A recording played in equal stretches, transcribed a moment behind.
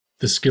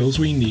The skills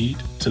we need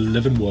to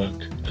live and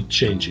work are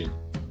changing.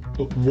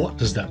 But what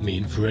does that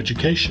mean for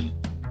education?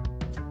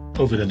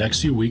 Over the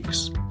next few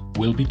weeks,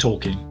 we'll be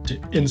talking to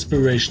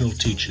inspirational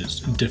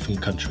teachers in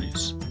different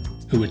countries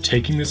who are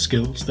taking the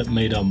skills that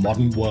made our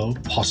modern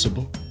world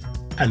possible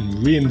and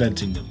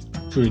reinventing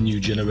them for a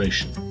new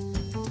generation.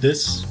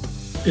 This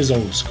is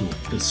Old School,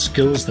 the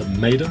skills that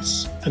made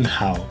us and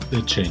how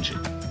they're changing.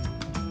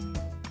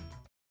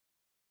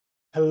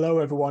 Hello,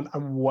 everyone,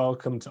 and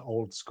welcome to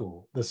Old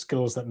School, the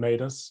skills that made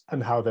us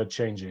and how they're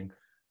changing.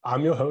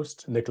 I'm your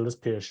host, Nicholas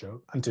Piershaw,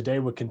 and today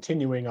we're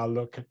continuing our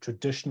look at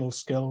traditional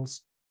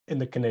skills in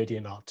the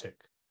Canadian Arctic.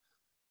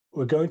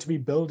 We're going to be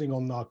building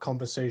on our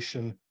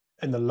conversation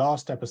in the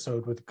last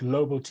episode with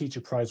Global Teacher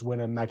Prize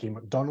winner Maggie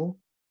McDonnell,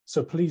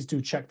 so please do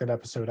check that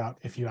episode out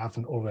if you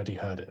haven't already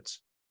heard it.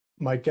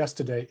 My guest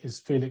today is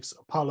Felix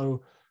Aupalu,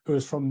 who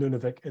is from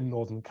Nunavik in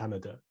northern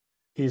Canada.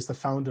 He is the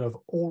founder of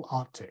All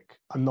Arctic,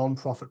 a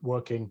non-profit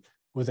working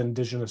with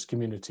Indigenous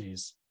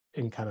communities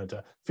in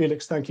Canada.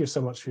 Felix, thank you so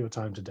much for your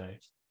time today.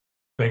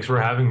 Thanks for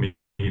having me,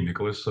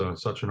 Nicholas.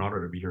 Such an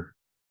honor to be here.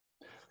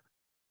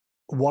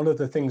 One of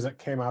the things that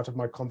came out of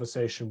my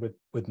conversation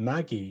with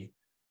Maggie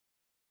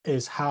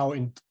is how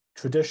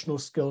traditional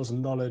skills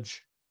and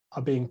knowledge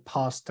are being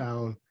passed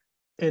down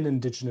in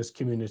Indigenous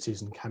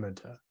communities in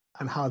Canada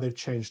and how they've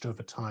changed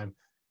over time.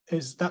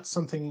 Is that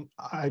something,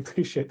 I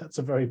appreciate that's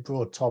a very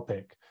broad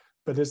topic,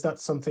 but is that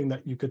something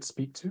that you could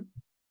speak to?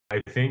 I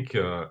think,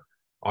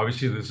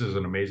 obviously, this is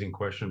an amazing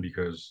question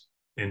because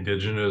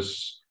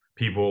Indigenous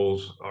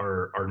peoples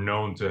are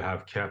known to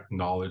have kept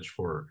knowledge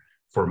for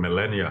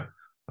millennia.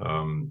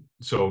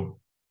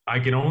 So I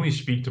can only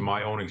speak to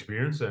my own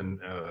experience and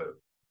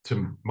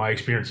to my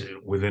experience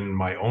within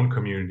my own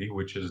community,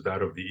 which is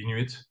that of the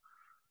Inuit.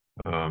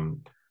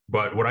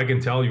 But what I can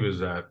tell you is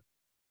that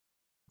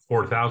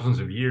for thousands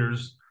of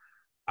years,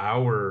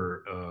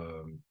 our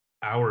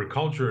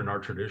culture and our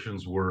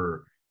traditions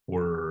were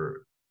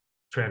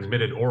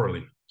transmitted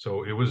orally.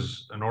 So it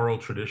was an oral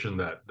tradition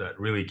that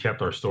really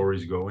kept our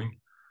stories going.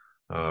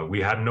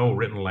 We had no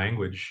written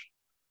language,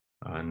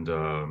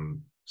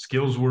 and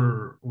skills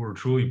were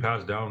truly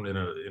passed down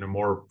in a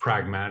more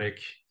pragmatic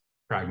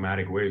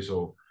way.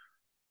 So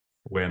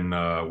when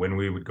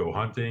we would go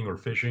hunting or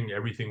fishing,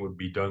 everything would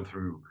be done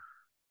through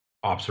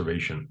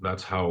observation.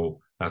 That's how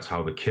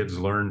the kids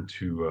learned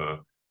to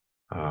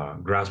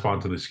grasp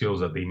onto the skills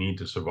that they need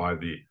to survive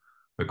the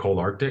cold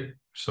Arctic.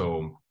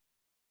 So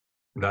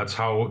that's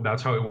how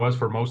it was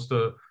for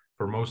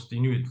most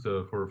Inuit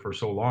for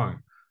so long.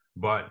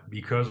 But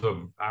because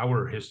of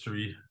our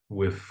history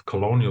with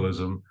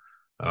colonialism,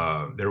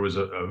 there was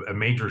a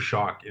major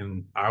shock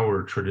in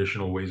our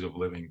traditional ways of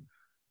living,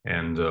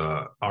 and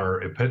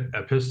our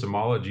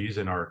epistemologies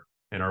and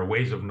our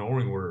ways of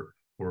knowing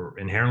were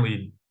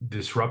inherently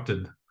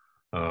disrupted.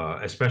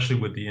 Especially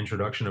with the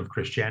introduction of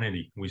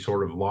Christianity, we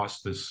sort of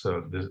lost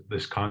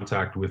this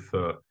contact with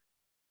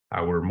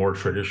our more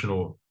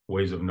traditional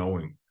ways of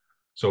knowing.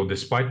 So,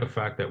 despite the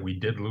fact that we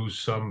did lose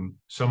some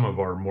of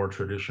our more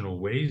traditional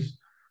ways,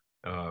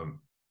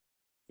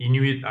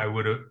 Inuit,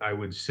 I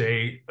would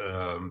say,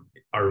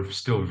 are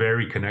still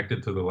very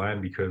connected to the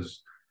land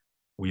because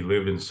we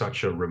live in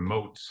such a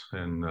remote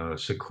and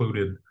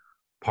secluded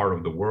part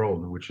of the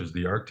world, which is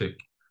the Arctic.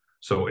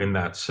 So, in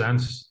that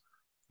sense,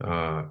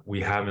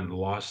 we haven't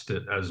lost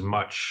it as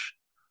much,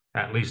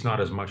 at least not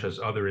as much as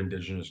other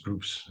Indigenous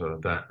groups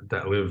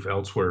that live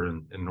elsewhere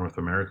in North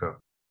America.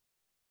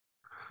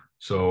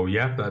 So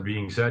yeah, that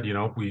being said,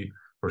 we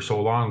for so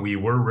long we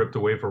were ripped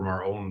away from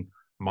our own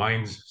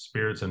minds,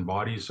 spirits, and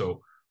bodies.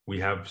 So we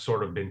have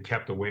sort of been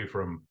kept away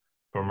from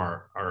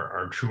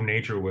our true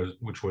nature,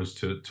 which was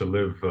to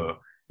live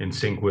in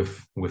sync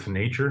with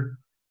nature.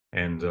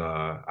 And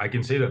I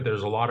can say that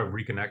there's a lot of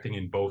reconnecting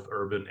in both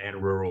urban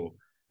and rural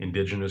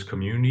Indigenous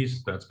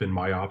communities. That's been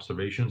my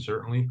observation,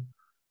 certainly.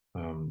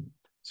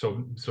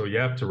 So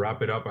yeah, to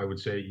wrap it up, I would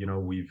say,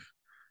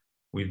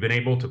 we've been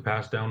able to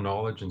pass down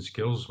knowledge and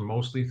skills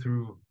mostly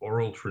through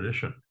oral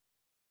tradition.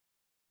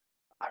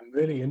 I'm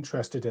really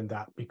interested in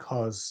that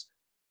because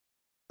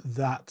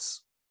that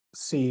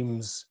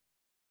seems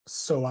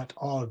so at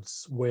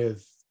odds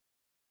with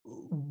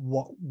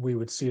what we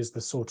would see as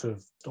the sort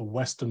of a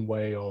Western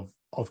way of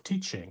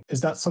teaching.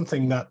 Is that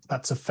something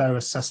that's a fair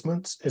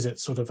assessment?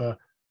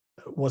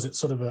 Was it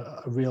sort of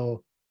a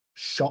real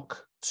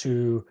shock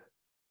to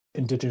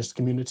Indigenous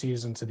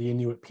communities and to the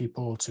Inuit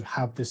people to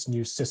have this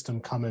new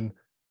system come and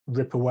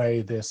rip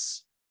away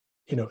this,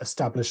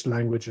 established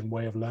language and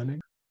way of learning?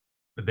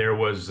 There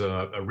was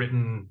a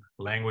written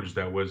language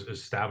that was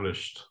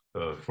established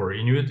for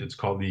Inuit. It's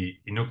called the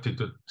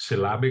Inuktitut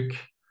syllabic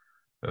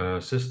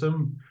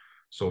system.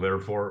 So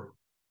therefore,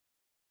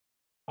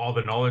 all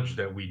the knowledge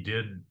that we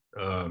did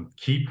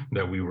keep,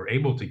 that we were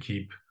able to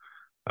keep,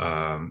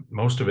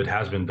 most of it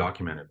has been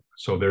documented.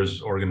 So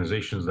there's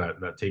organizations that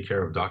take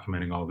care of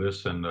documenting all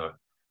this. And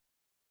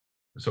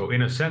so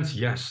in a sense,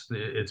 yes,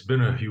 it's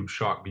been a huge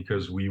shock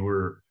because we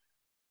were,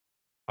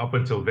 up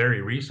until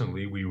very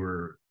recently, we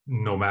were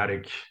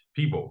nomadic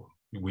people.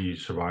 We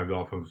survived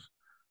off of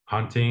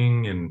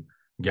hunting and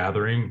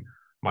gathering.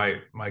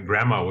 My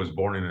grandma was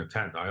born in a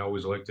tent. I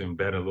always like to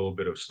embed a little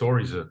bit of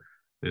stories.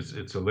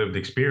 It's a lived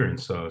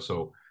experience.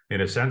 So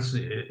in a sense,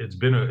 it's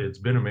been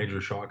a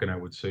major shock, and I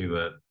would say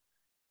that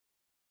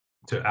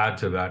to add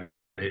to that,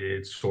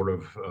 it sort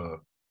of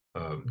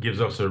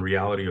gives us a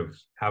reality of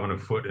having a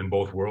foot in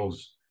both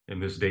worlds in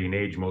this day and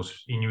age.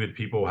 Most Inuit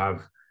people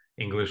have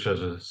English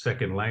as a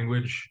second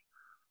language,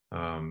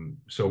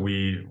 so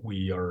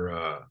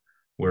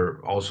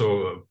we're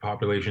also a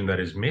population that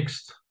is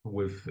mixed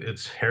with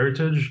its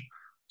heritage.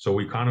 So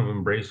we kind of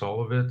embrace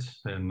all of it,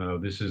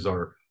 and this is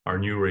our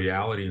new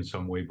reality in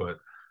some way. But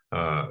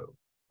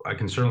I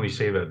can certainly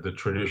say that the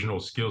traditional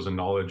skills and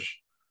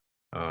knowledge,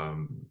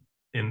 and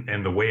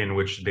the way in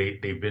which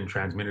they've been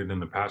transmitted in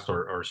the past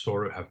are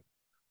sort of have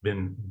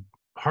been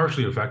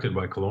harshly affected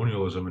by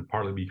colonialism, and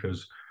partly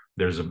because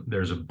there's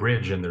a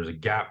bridge and there's a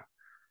gap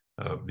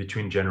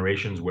between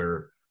generations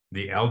where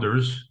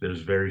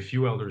there's very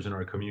few elders in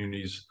our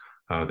communities.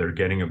 They're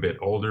getting a bit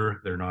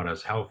older. They're not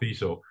as healthy,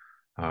 so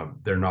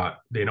they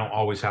don't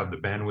always have the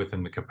bandwidth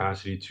and the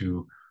capacity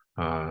to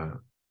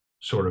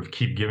sort of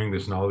keep giving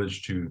this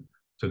knowledge to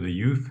the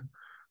youth.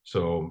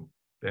 So,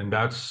 and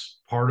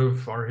that's part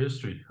of our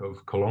history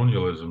of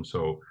colonialism.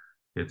 So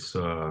it's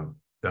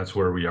that's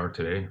where we are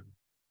today.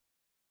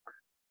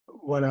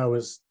 When I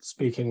was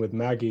speaking with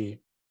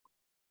Maggie,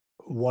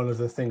 one of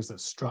the things that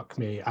struck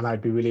me, and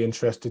I'd be really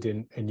interested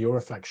in your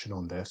reflection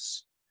on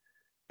this,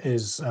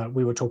 is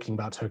we were talking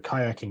about her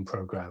kayaking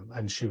program,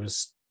 and she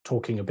was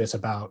talking a bit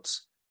about,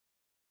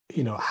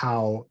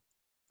 how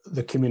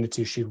the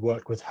community she'd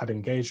worked with had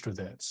engaged with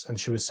it. And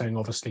she was saying,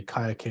 obviously,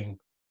 kayaking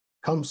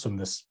comes from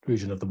this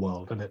region of the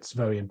world, and it's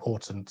very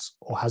important,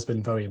 or has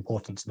been very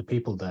important to the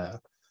people there.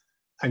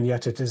 And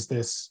yet it is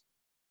this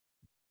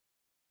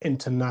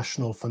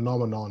international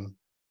phenomenon,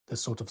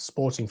 this sort of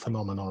sporting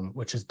phenomenon,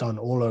 which is done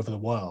all over the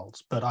world,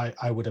 but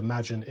I would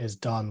imagine is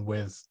done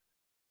with,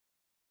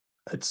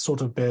 it's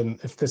sort of been,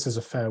 if this is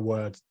a fair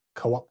word,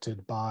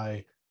 co-opted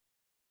by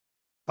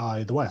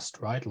the West,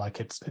 right? Like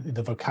it's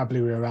the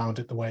vocabulary around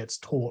it, the way it's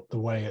taught, the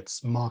way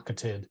it's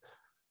marketed,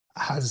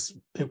 has,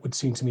 it would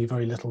seem to me,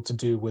 very little to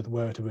do with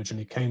where it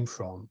originally came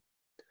from.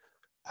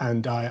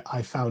 And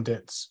I found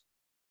it,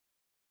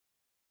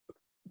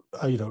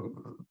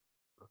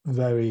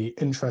 very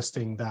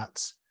interesting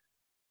that,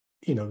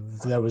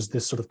 there was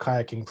this sort of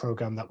kayaking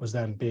program that was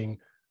then being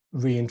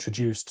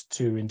reintroduced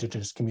to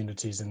Indigenous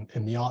communities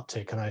in the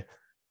Arctic. And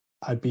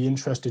I'd be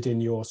interested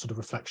in your sort of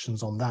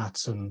reflections on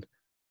that, and,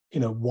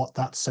 what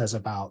that says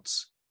about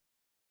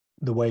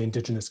the way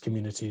Indigenous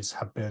communities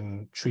have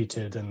been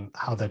treated and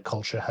how their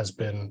culture has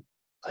been,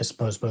 I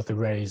suppose, both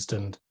erased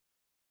and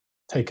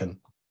taken.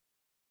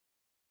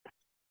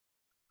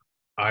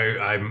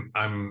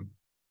 I'm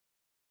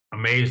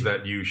amazed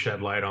that you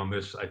shed light on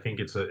this. I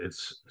think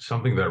it's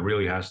something that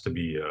really has to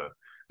be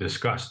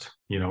discussed.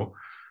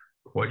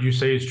 What you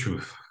say is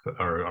truth.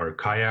 Our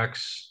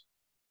kayaks,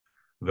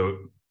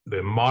 the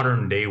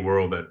modern day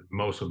world that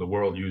most of the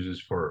world uses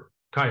for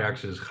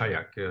kayaks is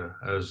kayak,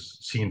 as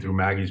seen through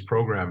Maggie's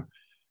program.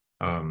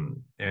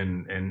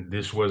 And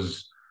this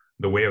was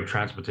the way of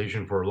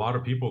transportation for a lot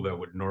of people that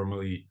would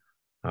normally,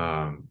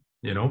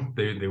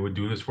 they would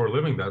do this for a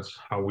living. That's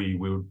how we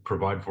would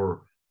provide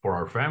for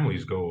our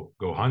families, go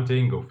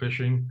hunting, go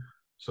fishing.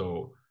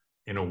 So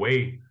in a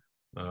way,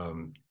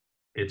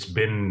 it's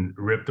been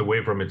ripped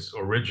away from its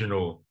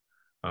original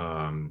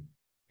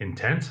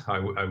intent.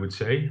 I would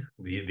say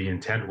the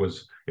intent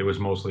was, it was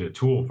mostly a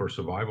tool for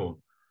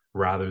survival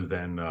rather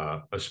than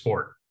a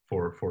sport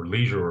for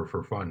leisure or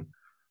for fun.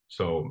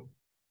 So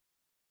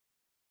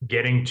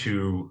getting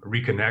to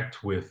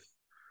reconnect with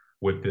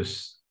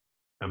this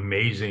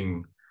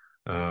amazing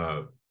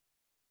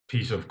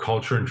piece of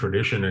culture and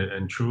tradition,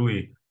 and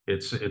truly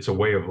it's a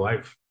way of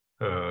life.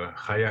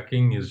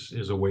 Kayaking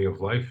is a way of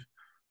life.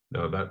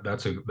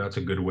 That's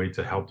a good way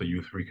to help the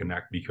youth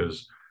reconnect,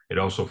 because it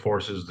also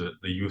forces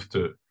the youth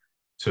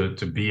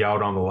to be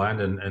out on the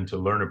land and to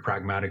learn a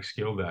pragmatic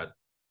skill that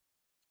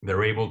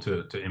they're able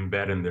to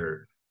embed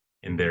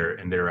in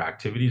their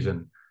activities,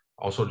 and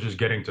also just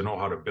getting to know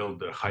how to build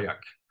the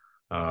kayak.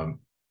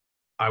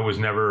 I was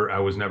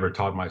never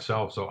taught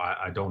myself, so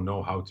I don't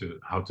know how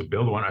to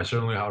build one. I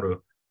certainly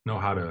know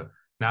how to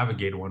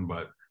navigate one,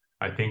 but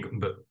I think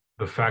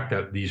the fact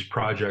that these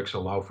projects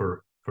allow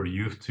for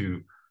youth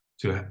to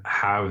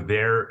have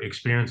their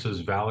experiences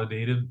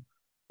validated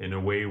in a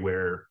way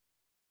where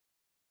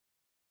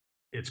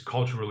it's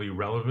culturally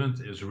relevant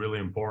is really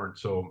important.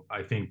 So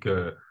I think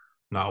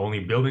not only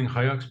building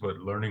kayaks, but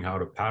learning how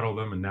to paddle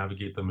them and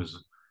navigate them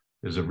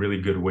is a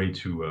really good way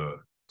to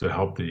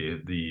help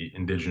the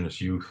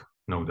Indigenous youth,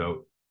 no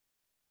doubt.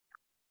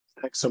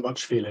 Thanks so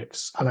much,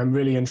 Felix. And I'm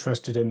really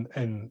interested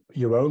in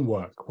your own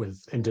work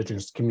with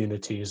Indigenous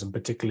communities, and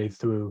particularly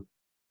through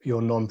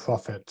your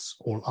nonprofit,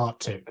 All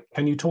Arctic.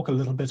 Can you talk a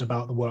little bit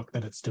about the work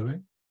that it's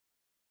doing?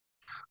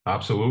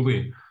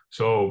 Absolutely.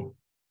 So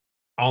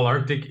All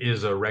Arctic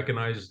is a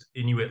recognized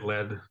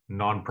Inuit-led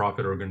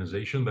nonprofit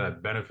organization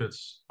that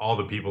benefits all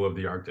the people of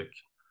the Arctic.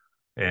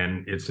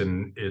 and it's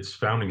in its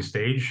founding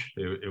stage.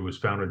 It was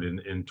founded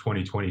in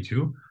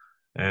 2022,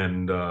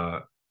 and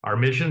our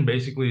mission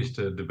basically is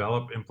to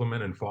develop,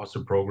 implement, and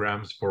foster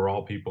programs for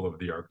all people of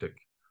the Arctic.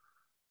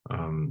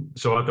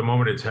 So at the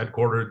moment, it's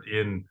headquartered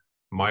in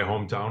my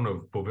hometown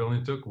of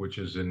Beauvais-Lintuc, which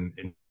is in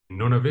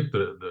Nunavik,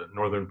 the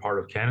northern part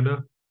of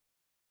Canada.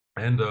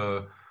 And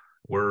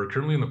we're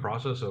currently in the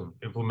process of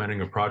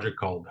implementing a project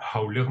called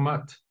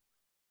Haulirmat.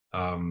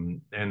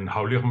 And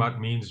Haulirmat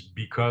means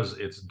because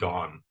it's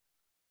dawn.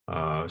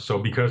 So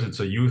because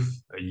it's a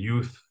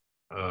youth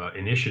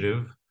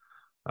initiative,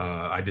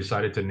 I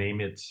decided to name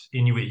it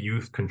Inuit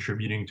Youth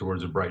Contributing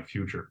Towards a Bright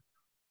Future,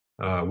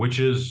 which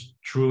is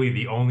truly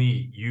the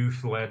only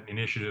youth-led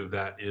initiative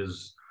that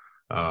is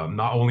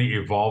not only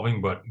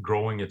evolving, but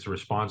growing its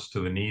response to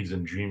the needs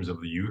and dreams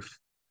of the youth.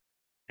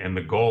 And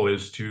the goal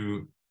is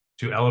to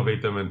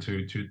elevate them and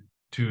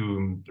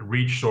to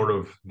reach sort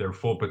of their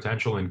full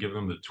potential and give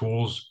them the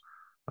tools,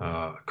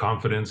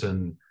 confidence,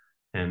 and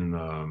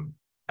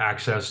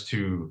access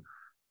to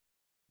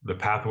the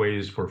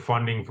pathways for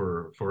funding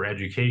for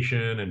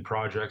education and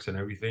projects and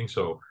everything.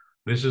 So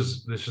this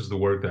is the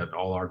work that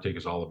All Arctic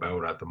is all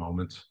about at the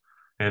moment.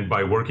 And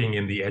by working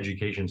in the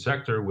education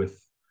sector with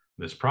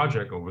this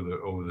project over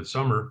the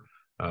summer,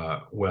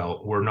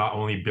 well, we're not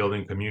only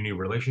building community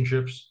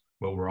relationships,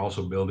 but we're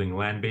also building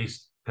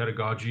land-based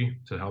pedagogy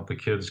to help the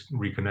kids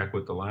reconnect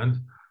with the land.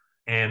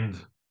 And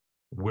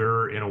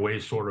we're in a way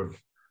sort of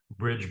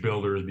bridge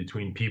builders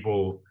between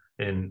people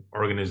and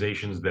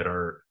organizations that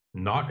are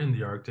not in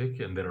the Arctic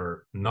and that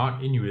are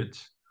not Inuit,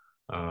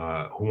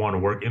 who want to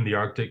work in the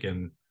Arctic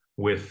and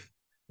with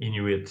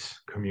Inuit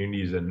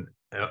communities and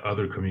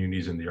other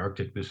communities in the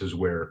Arctic. This is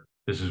where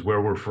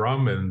we're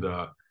from, and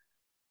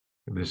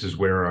this is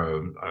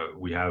where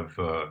we have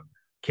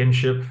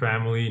kinship,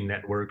 family,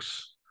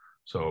 networks.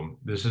 So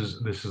this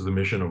is the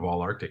mission of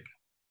All Arctic.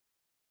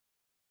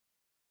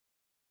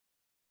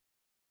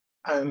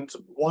 And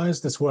why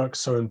is this work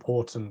so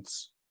important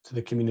to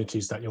the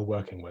communities that you're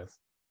working with?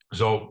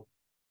 So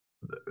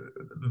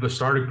the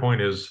starting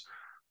point is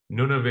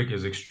Nunavik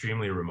is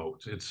extremely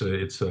remote. It's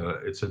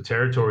a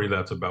territory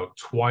that's about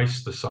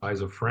twice the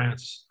size of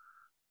France,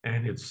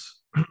 and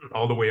it's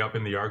all the way up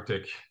in the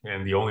Arctic,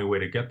 and the only way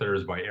to get there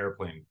is by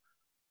airplane.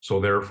 So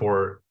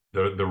therefore,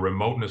 the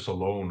remoteness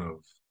alone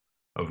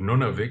of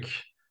Nunavik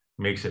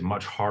makes it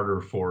much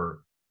harder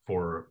for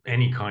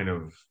any kind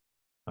of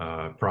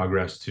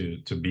progress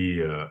to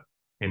be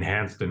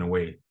enhanced in a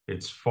way.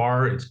 It's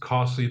far, it's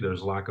costly.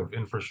 There's lack of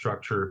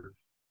infrastructure,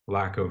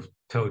 lack of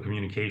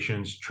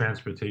telecommunications,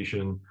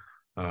 transportation,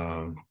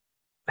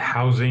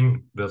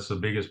 housing. That's the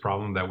biggest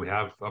problem that we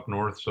have up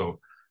north. So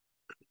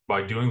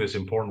by doing this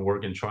important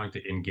work and trying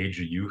to engage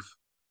the youth,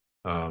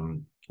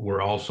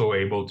 we're also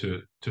able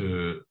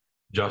to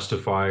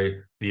justify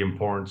the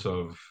importance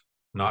of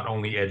not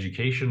only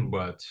education,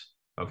 but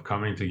of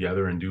coming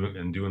together and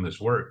doing this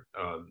work.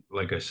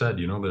 Like I said,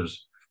 you know,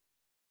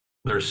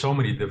 there's so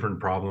many different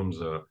problems,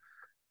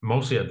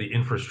 mostly at the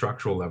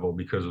infrastructural level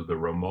because of the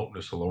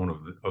remoteness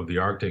alone of the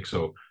Arctic.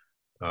 So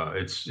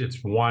it's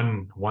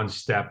one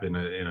step in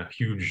a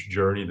huge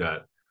journey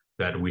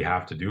that we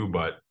have to do.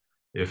 But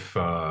if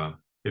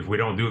we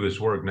don't do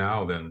this work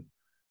now, then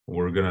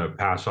we're gonna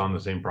pass on the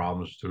same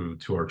problems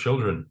to our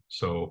children.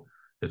 So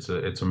it's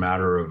a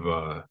matter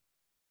of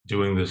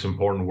doing this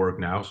important work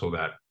now, so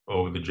that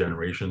over the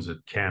generations it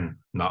can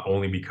not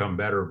only become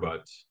better,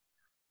 but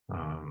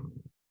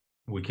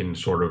we can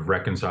sort of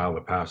reconcile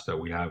the past that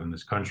we have in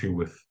this country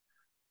with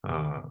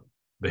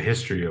the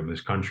history of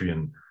this country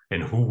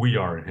and who we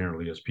are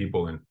inherently as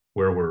people and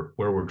where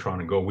we're trying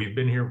to go. We've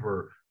been here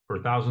for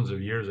thousands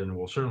of years, and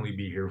we'll certainly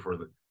be here for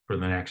the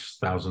next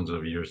thousands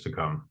of years to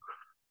come.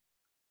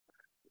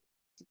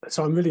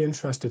 So I'm really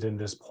interested in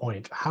this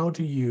point. How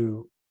do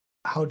you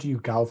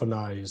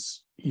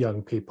galvanize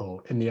young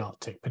people in the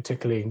Arctic,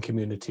 particularly in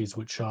communities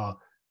which are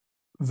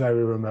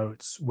very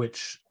remote,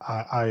 which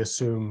I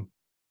assume,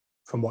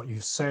 from what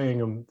you're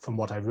saying and from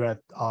what I've read,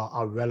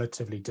 are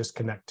relatively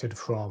disconnected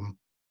from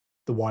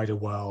the wider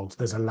world?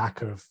 There's a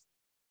lack of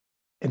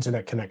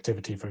internet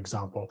connectivity, for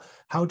example.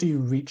 How do you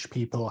reach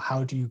people?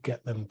 How do you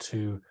get them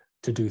to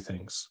do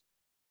things?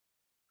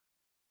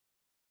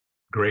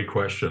 Great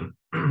question.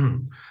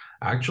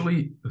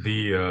 Actually,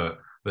 the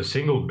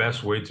single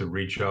best way to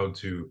reach out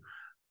to,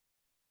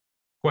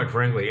 quite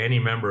frankly, any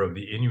member of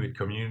the Inuit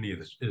community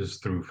is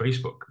through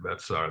Facebook.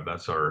 That's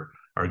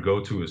our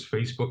go-to is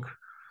Facebook.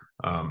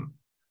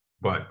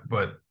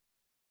 But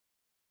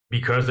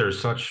because there's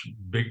such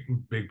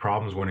big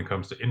problems when it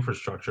comes to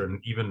infrastructure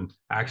and even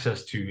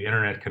access to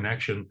internet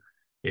connection,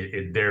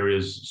 there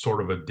is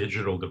sort of a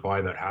digital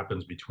divide that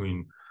happens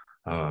between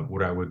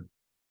what I would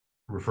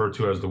refer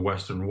to as the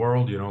Western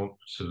world, you know,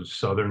 so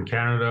Southern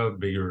Canada,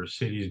 bigger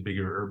cities,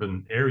 bigger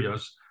urban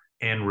areas,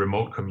 and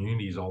remote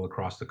communities all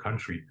across the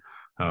country.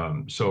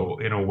 So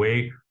in a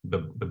way, the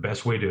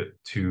best way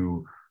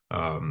to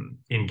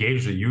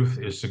engage the youth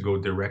is to go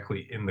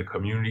directly in the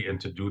community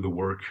and to do the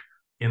work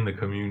in the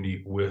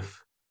community with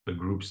the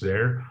groups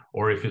there,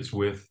 or if it's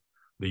with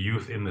the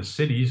youth in the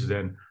cities,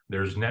 then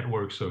there's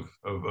networks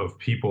of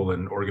people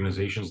and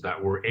organizations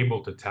that were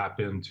able to tap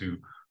into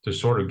to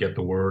sort of get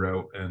the word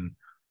out. And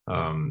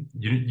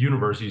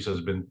universities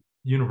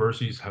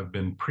have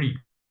been pretty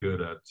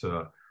good at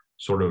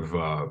sort of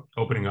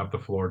opening up the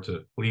floor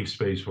to leave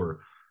space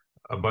for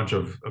a bunch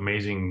of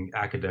amazing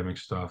academic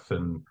stuff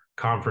and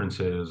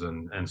conferences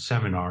and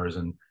seminars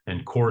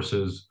and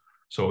courses.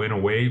 So in a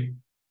way,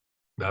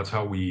 that's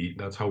how we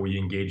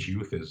engage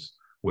youth, is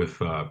with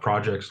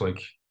projects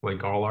like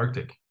All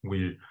Arctic.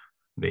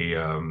 There's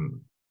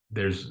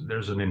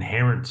an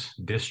inherent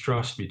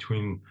distrust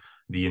between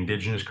the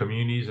Indigenous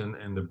communities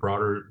and the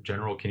broader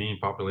general Canadian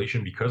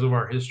population because of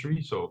our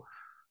history. So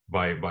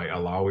by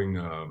allowing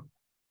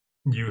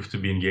youth to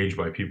be engaged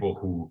by people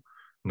who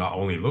not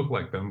only look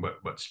like them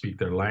but speak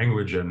their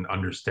language and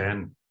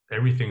understand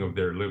everything of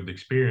their lived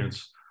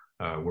experience,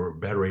 we're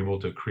better able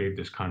to create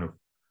this kind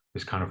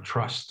of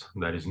trust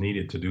that is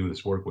needed to do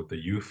this work with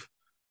the youth.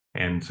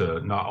 And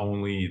not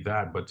only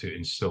that, but to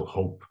instill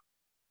hope.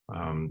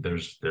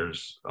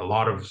 There's a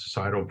lot of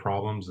societal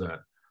problems that,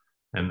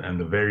 and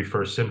the very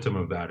first symptom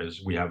of that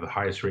is we have the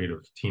highest rate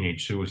of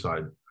teenage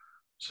suicide.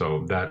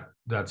 So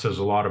that says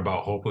a lot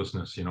about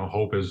hopelessness.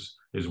 Hope is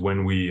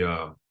when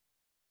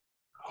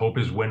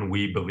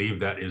we believe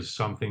that is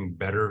something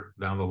better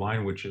down the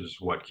line, which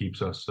is what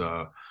keeps us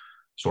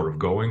sort of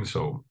going.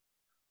 So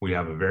we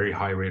have a very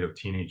high rate of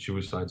teenage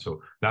suicide.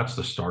 So that's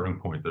the starting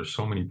point. There's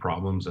so many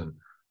problems,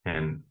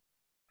 and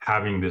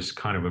having this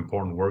kind of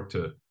important work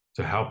to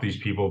help these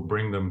people,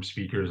 bring them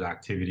speakers,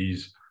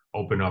 activities,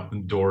 open up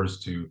doors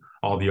to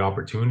all the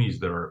opportunities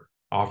that are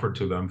offered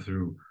to them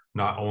through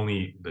not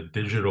only the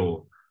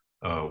digital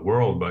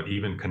world, but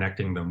even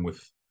connecting them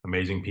with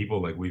amazing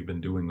people like we've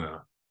been doing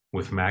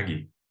with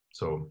Maggie.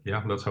 So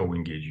yeah, that's how we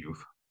engage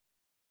youth.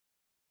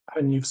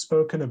 And you've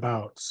spoken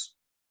about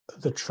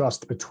the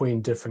trust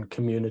between different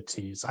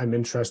communities. I'm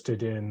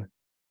interested in,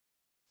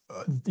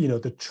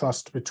 the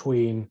trust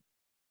between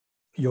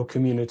your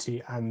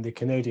community and the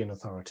Canadian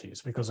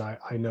authorities, because I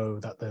know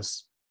that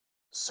there's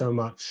so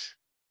much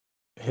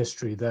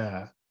history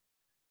there.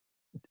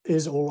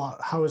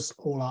 How is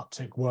All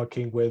Arctic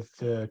working with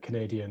the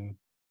Canadian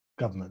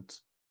government?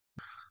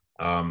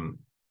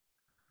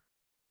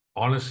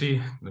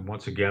 Honestly,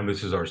 once again,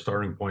 this is our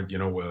starting point.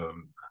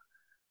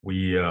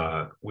 We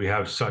have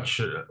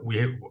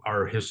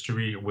our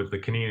history with the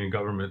Canadian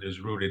government is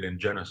rooted in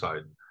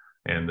genocide,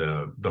 and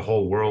the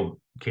whole world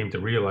came to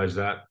realize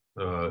that,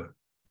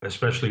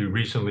 especially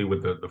recently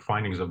with the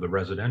findings of the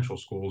residential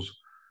schools.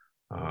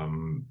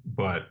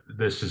 But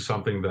this is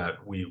something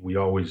that we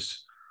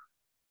always,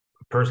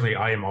 personally,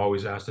 I am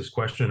always asked this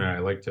question, and I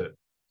like to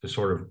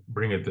sort of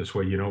bring it this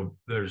way.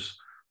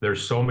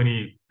 There's so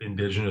many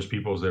Indigenous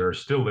peoples that are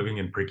still living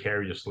in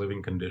precarious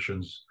living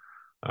conditions.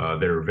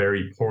 They're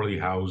very poorly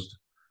housed.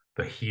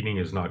 The heating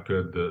is not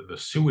good. The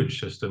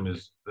sewage system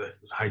the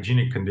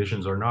hygienic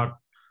conditions are not,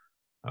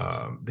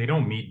 they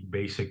don't meet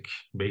basic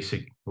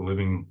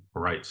living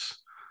rights.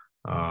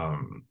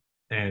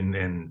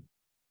 And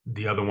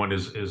the other one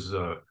is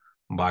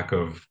lack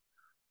of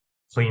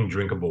clean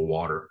drinkable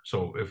water.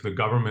 So if the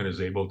government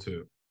is able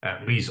to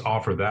at least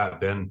offer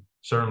that, then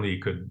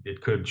certainly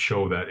it could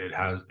show that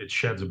it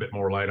sheds a bit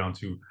more light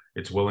onto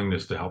its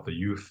willingness to help the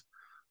youth.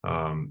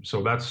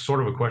 So that's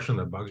sort of a question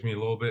that bugs me a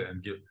little bit,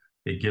 and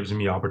it gives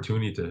me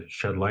opportunity to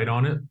shed light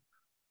on it.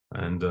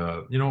 And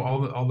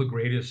all the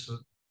greatest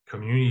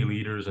community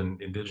leaders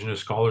and Indigenous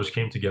scholars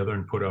came together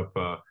and put up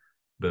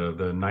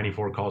the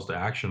 94 calls to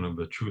action of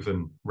the Truth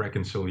and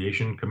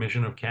Reconciliation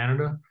Commission of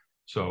Canada.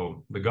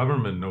 So the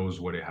government knows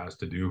what it has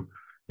to do.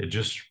 It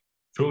just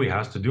truly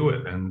has to do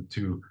it, and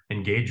to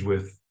engage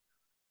with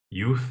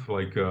youth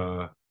like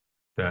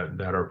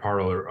that are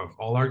part of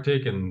All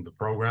Arctic and the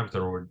programs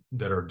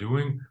that are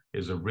doing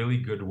is a really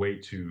good way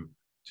to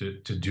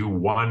do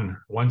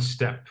one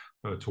step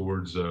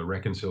towards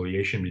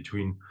reconciliation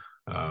between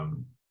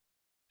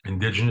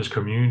Indigenous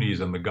communities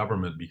and the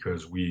government,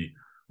 because we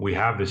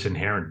have this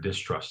inherent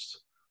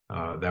distrust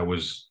that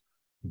was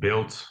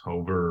built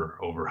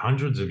over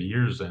hundreds of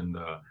years, and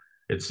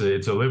it's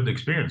a lived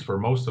experience for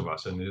most of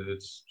us, and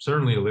it's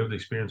certainly a lived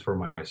experience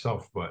for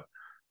myself. But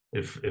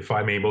if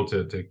I'm able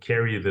to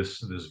carry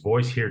this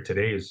voice here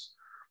today, is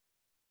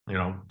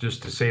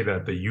just to say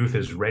that the youth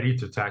is ready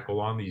to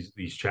tackle on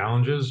these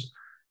challenges,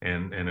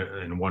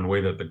 and one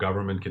way that the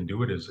government can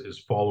do it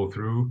is follow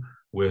through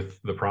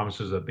with the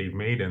promises that they've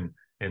made,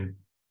 and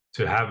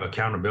to have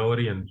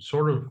accountability and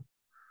sort of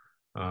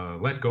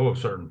let go of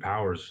certain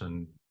powers.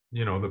 And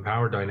the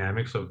power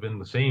dynamics have been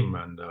the same,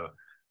 and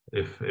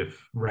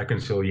if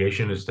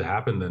reconciliation is to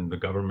happen, then the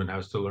government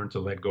has to learn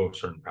to let go of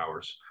certain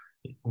powers,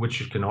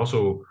 which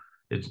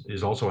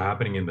is also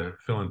happening in the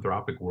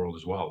philanthropic world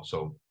as well.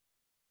 So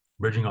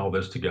bridging all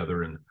this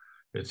together, and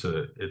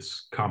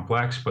it's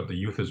complex, but the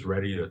youth is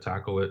ready to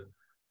tackle it,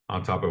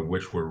 on top of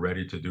which we're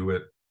ready to do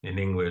it in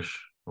English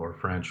or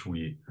French.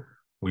 We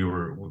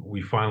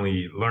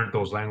finally learned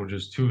those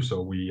languages too,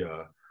 so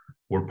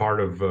we're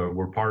part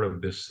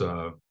of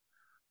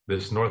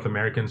this North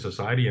American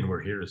society, and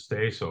we're here to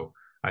stay. So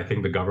I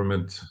think the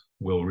government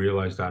will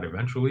realize that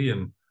eventually,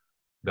 and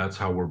that's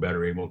how we're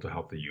better able to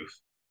help the youth.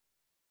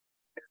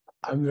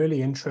 I'm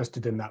really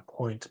interested in that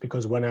point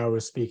because when I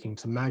was speaking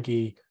to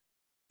Maggie,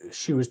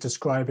 she was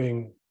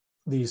describing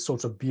these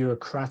sort of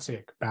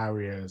bureaucratic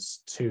barriers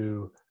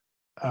to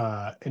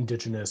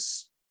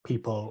Indigenous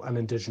people and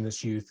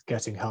Indigenous youth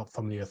getting help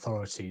from the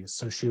authorities.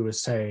 So she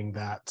was saying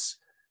that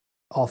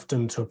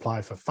often to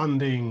apply for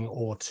funding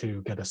or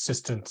to get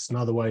assistance in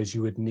other ways,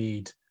 you would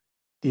need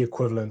the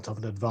equivalent of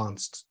an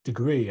advanced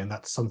degree. And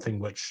that's something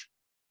which,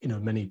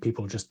 many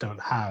people just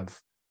don't have,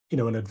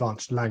 an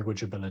advanced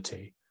language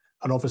ability.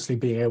 And obviously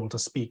being able to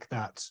speak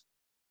that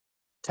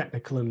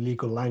technical and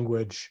legal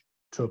language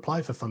to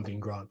apply for funding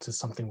grants is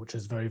something which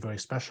is very, very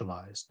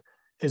specialized.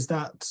 Is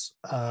that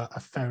a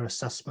fair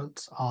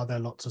assessment? Are there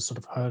lots of sort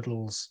of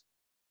hurdles,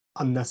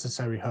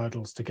 unnecessary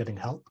hurdles to getting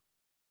help?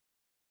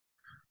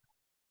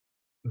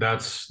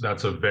 That's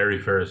a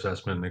very fair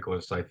assessment,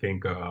 Nicholas. I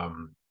think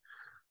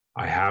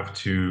I have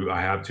to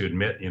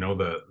admit,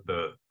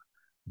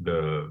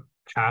 the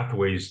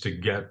pathways to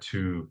get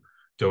to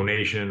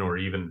donation or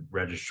even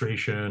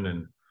registration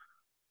and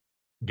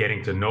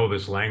getting to know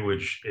this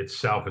language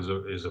itself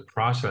is a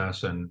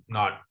process, and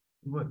not,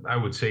 I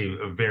would say,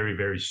 a very,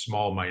 very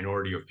small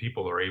minority of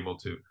people are able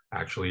to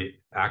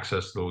actually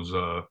access those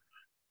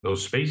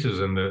spaces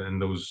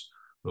and those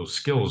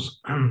skills.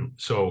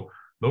 So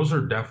those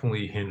are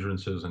definitely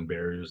hindrances and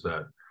barriers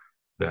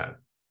that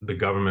the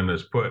government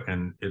has put,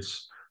 and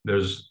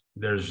there's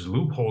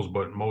loopholes,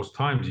 but most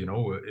times,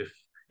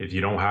 if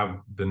you don't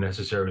have the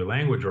necessary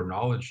language or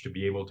knowledge to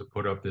be able to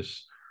put up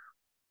this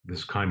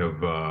kind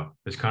of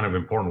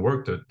important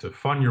work to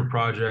fund your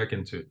project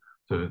and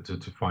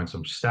to find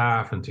some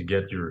staff and to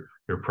get your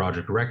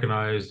project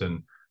recognized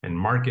and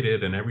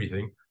marketed and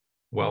everything.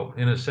 Well,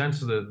 in a sense,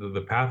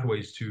 the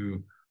pathways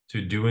to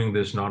doing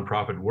this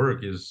nonprofit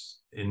work is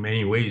in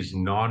many ways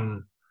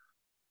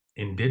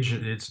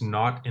it's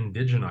not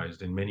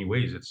indigenized in many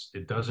ways.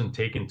 It doesn't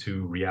take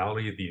into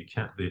reality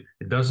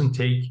it doesn't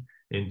take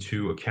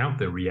into account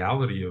the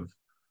reality of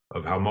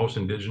how most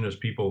Indigenous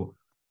people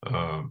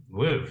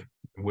live,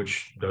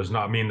 which does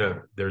not mean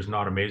that there's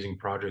not amazing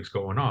projects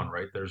going on,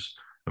 right? There's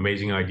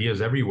amazing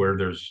ideas everywhere.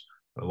 There's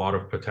a lot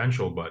of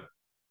potential, but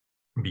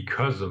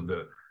because of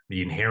the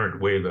inherent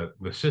way that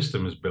the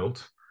system is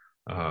built,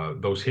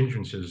 those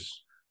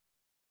hindrances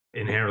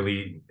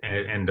inherently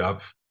end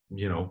up,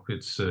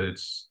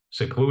 it's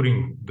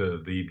secluding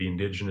the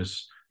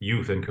Indigenous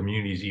youth and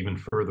communities even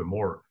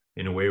furthermore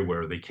in a way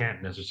where they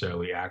can't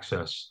necessarily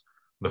access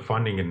the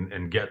funding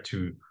and get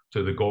to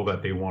the goal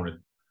that they want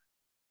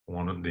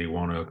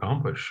to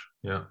accomplish.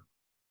 Yeah.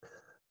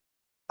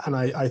 And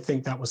I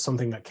think that was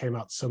something that came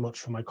out so much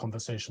from my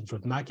conversations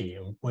with Maggie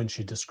when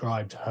she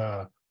described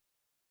her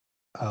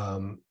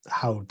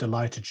how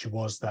delighted she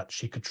was that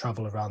she could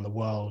travel around the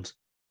world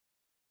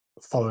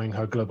following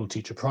her Global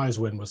Teacher Prize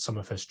win with some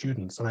of her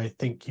students. And I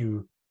think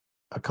you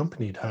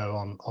accompanied her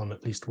on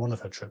at least one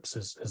of her trips.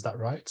 Is that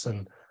right?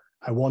 And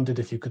I wondered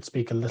if you could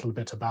speak a little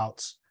bit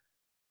about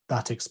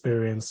that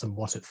experience and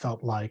what it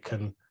felt like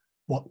and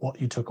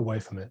what you took away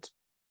from it.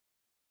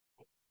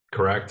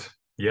 Correct.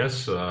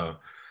 Yes.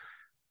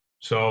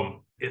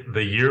 So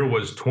the year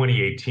was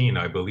 2018.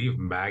 I believe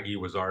Maggie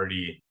was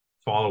already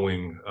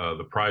following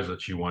the prize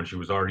that she won. She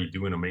was already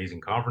doing amazing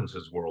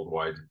conferences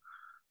worldwide.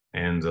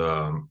 And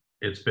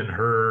it's been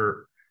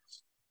her,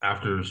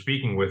 after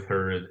speaking with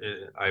her,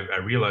 I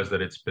realized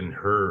that it's been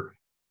her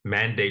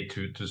mandate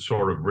to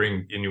sort of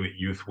bring Inuit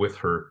youth with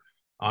her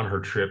on her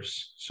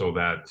trips so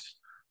that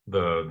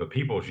the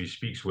people she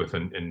speaks with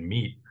and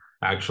meet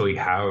actually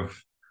have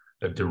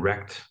a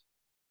direct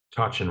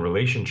touch and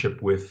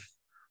relationship with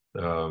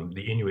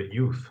the Inuit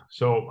youth.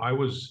 So I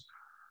was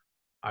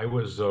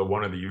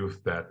one of the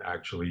youth that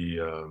actually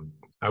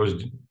I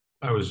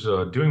was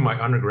doing my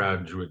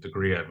undergraduate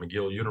degree at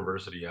McGill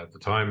University at the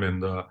time,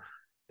 and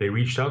they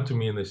reached out to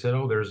me and they said,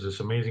 "Oh, there's this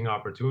amazing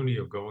opportunity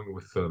of going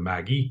with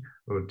Maggie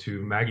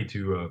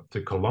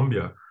to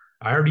Colombia."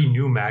 I already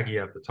knew Maggie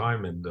at the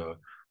time, and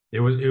it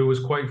was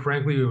quite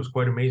frankly it was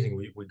quite amazing.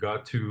 We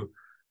got to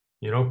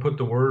put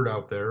the word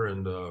out there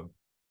and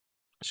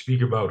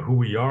speak about who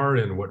we are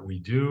and what we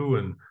do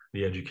and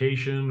the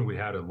education. We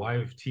had a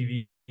live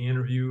TV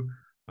interview.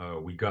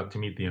 We got to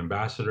meet the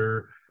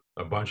ambassador,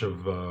 a bunch of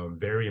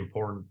very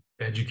important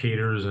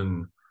educators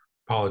and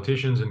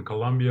politicians in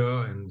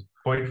Colombia. And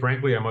quite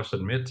frankly, I must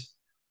admit,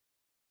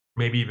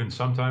 maybe even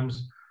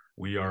sometimes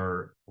we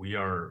are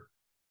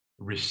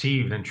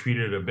received and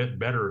treated a bit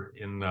better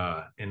in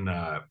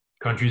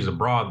countries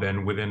abroad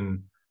than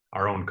within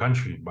our own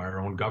country by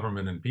our own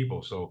government and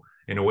people. So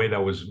in a way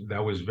that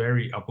was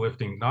very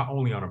uplifting, not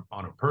only on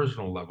a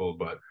personal level,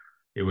 but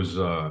it was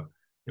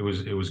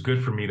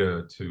good for me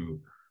to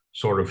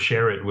sort of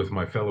share it with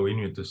my fellow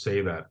Inuit to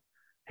say that,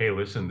 hey,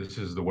 listen, this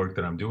is the work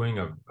that I'm doing.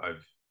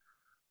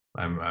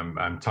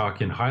 I'm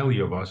talking highly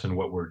of us and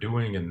what we're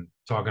doing and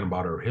talking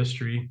about our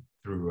history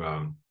through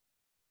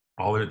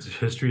all of its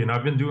history. And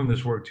I've been doing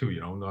this work too,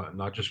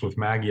 not just with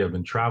Maggie. I've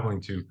been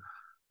traveling to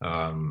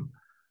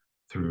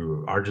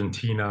through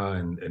Argentina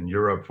and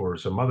Europe for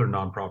some other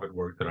nonprofit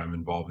work that I'm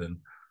involved in,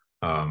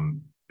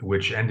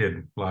 which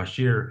ended last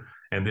year.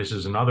 And this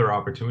is another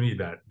opportunity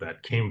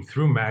that came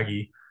through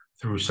Maggie,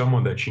 through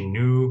someone that she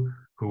knew,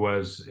 who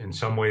was in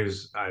some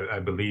ways, I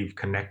believe,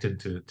 connected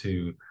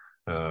to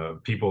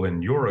people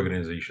in your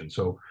organization.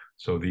 So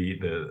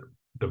the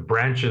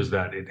branches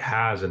that it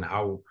has and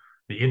how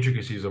the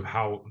intricacies of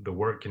how the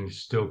work can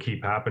still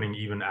keep happening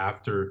even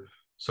after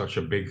such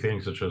a big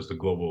thing such as the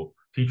Global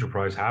Teacher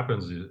Prize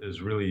happens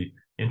is really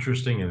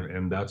interesting,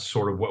 and that's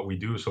sort of what we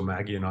do. So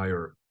Maggie and I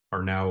are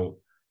now,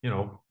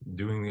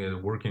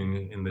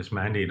 working in this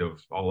mandate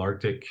of All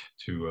Arctic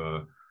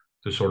to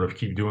sort of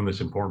keep doing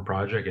this important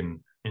project and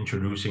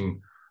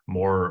introducing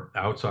more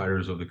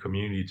outsiders of the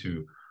community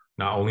to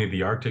not only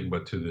the Arctic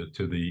but to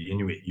the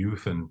Inuit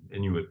youth and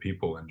Inuit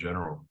people in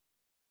general.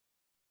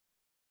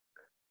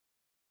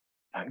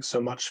 Thanks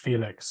so much,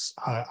 Felix.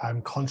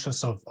 I'm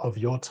conscious of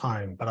your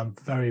time, but I'm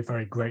very,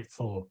 very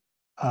grateful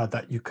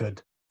that you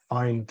could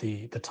find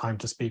the time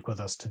to speak with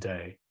us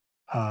today.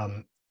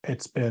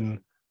 It's been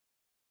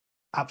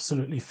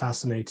absolutely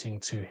fascinating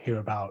to hear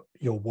about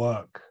your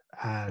work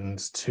and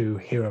to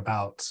hear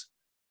about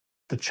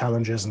the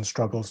challenges and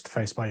struggles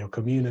faced by your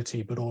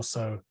community, but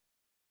also,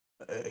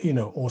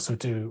 also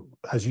to,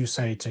 as you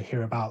say, to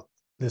hear about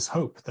this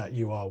hope that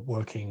you are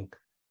working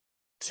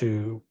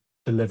to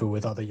deliver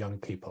with other young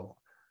people.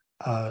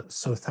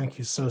 So thank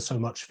you so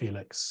much,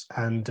 Felix.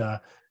 And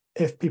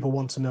if people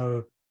want to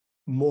know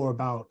more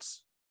about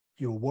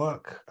your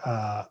work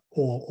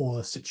or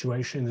the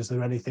situation, is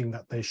there anything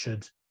that they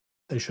should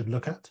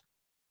look at?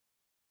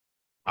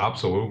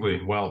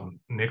 Absolutely. Well,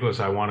 Nicholas,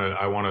 I want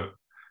to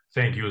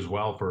thank you as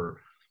well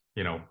for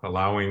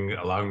allowing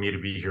me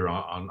to be here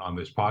on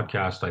this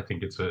podcast. I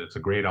think it's a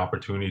great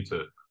opportunity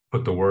to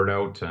put the word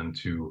out and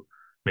to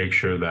make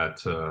sure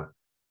that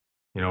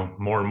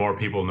more and more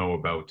people know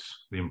about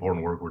the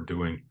important work we're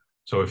doing.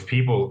 So if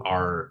people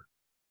are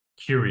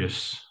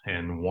curious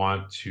and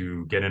want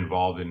to get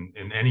involved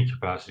in any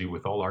capacity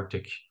with All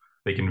Arctic,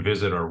 they can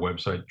visit our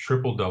website,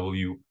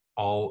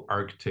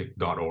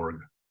 www.allarctic.org,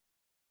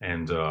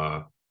 and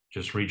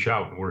just reach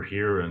out. We're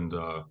here, and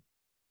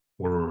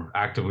we're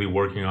actively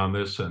working on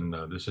this, and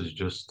this is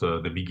just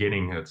the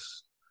beginning.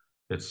 It's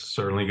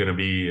certainly going to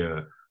be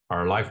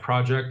our life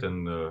project,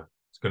 and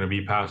it's going to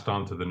be passed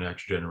on to the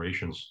next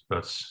generations.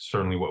 That's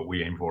certainly what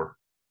we aim for.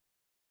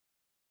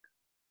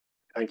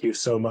 Thank you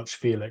so much,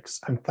 Felix.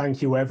 And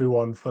thank you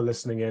everyone for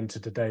listening in to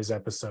today's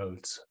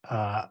episode.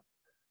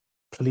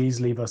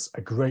 Please leave us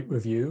a great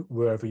review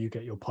wherever you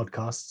get your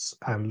podcasts,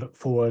 and look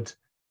forward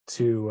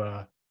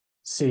to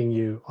seeing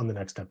you on the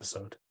next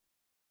episode.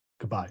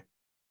 Goodbye.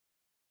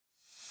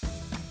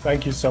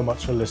 Thank you so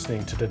much for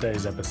listening to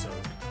today's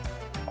episode.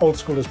 Old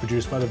School is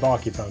produced by the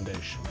Varkey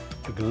Foundation,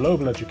 a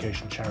global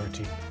education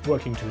charity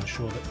working to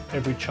ensure that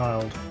every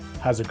child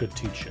has a good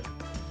teacher.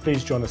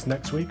 Please join us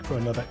next week for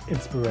another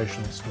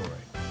inspirational story.